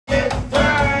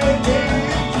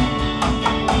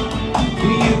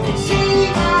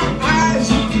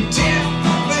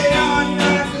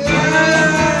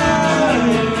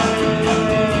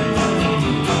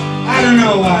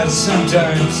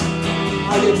sometimes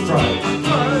I get fried.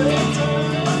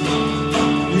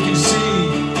 You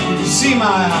can see my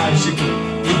eyes, you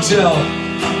can tell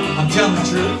I'm telling the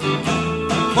truth.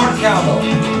 Mark Calvo.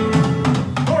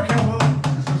 Mark Calvo.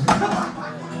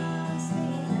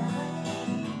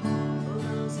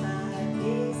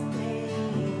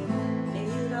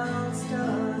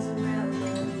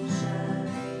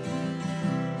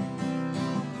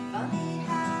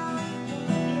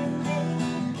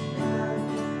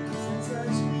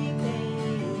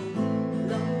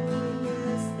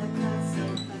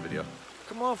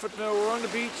 Come on, we're on the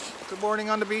beach. Good morning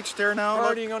on the beach there now.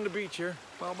 Partying on the beach here.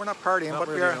 Well, we're not partying, but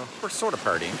really, we're sort of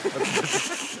partying.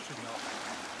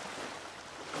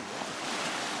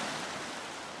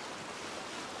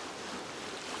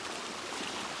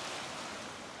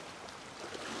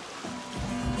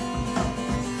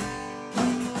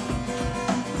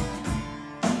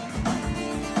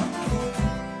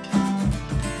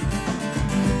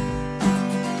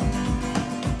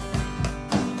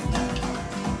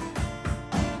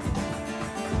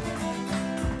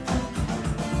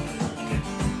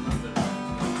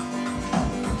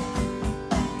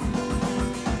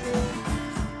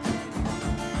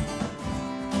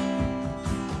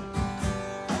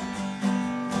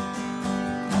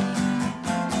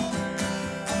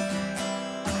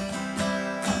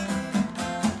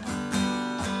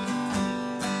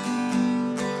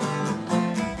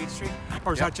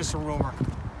 Or is that just a rumor?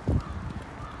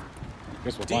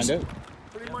 Guess we'll find out.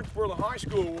 Pretty much where the high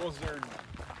school was there.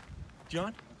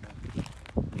 John?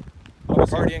 A lot of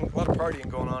partying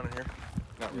going on in here.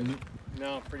 Not really.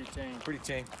 No, pretty tame. Pretty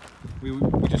tame. We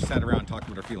just sat around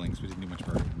talking about our feelings. We didn't do much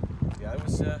party. Yeah, it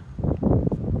was. There's a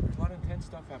lot of intense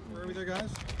stuff happening. Where are we there,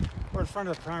 guys? We're in front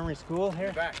of the primary school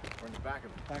here. We're in the back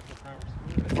of it. Back to the primary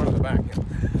school. In front of the back, yeah.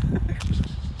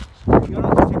 You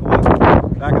want to take a walk?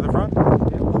 Back of the front?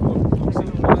 Yeah,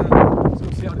 So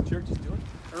see how the church is doing?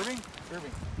 Irving?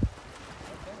 Irving.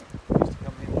 Okay. Used to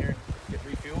come in here and get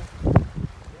refuel.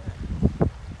 Yeah.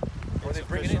 Or they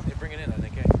bring it in. They bring it in, I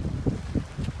think, eh? Yeah.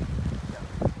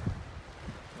 I don't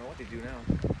know what they do now.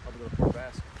 Probably go to Port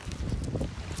Basque.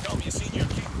 Tell me a senior.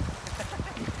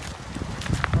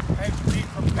 Be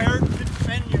prepared to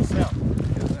defend yourself.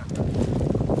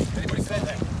 Anybody said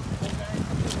that?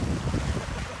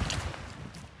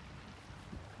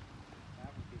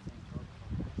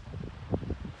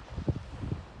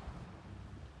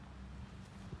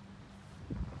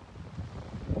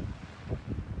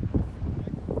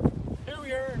 Here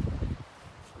we are.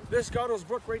 This Scotto's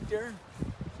Brook right there.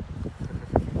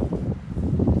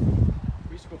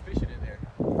 We used to go fishing in there.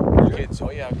 Kids,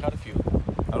 oh yeah, I caught a few.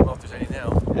 I don't know if there's any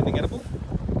now. Anything edible?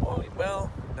 Oh,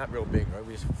 well, not real big, right?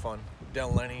 We just for fun.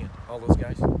 Del Lenny and all those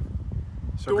guys.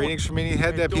 So greetings from Meaty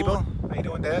Head, people. How you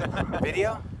doing, Dad?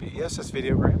 Video? Yes, that's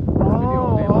video, Graham.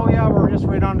 Oh yeah, we're just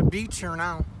right on the beach here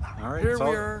now. All right. Here so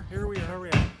we are. Here we are.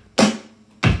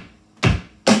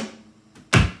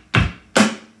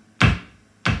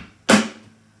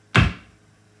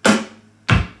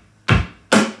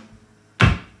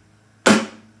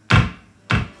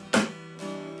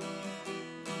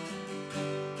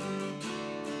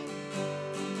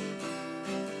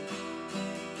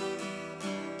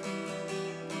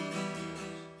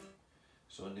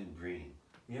 So I did green.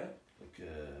 Yeah, Like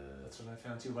that's what I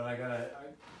found too. But I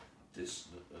this.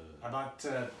 about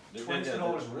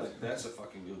 $20 worth. That's a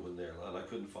fucking good one there, and I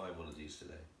couldn't find one of these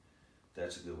today.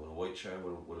 That's a good one. A white charm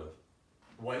with a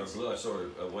white.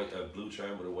 a blue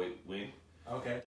charm with a white wing. Okay.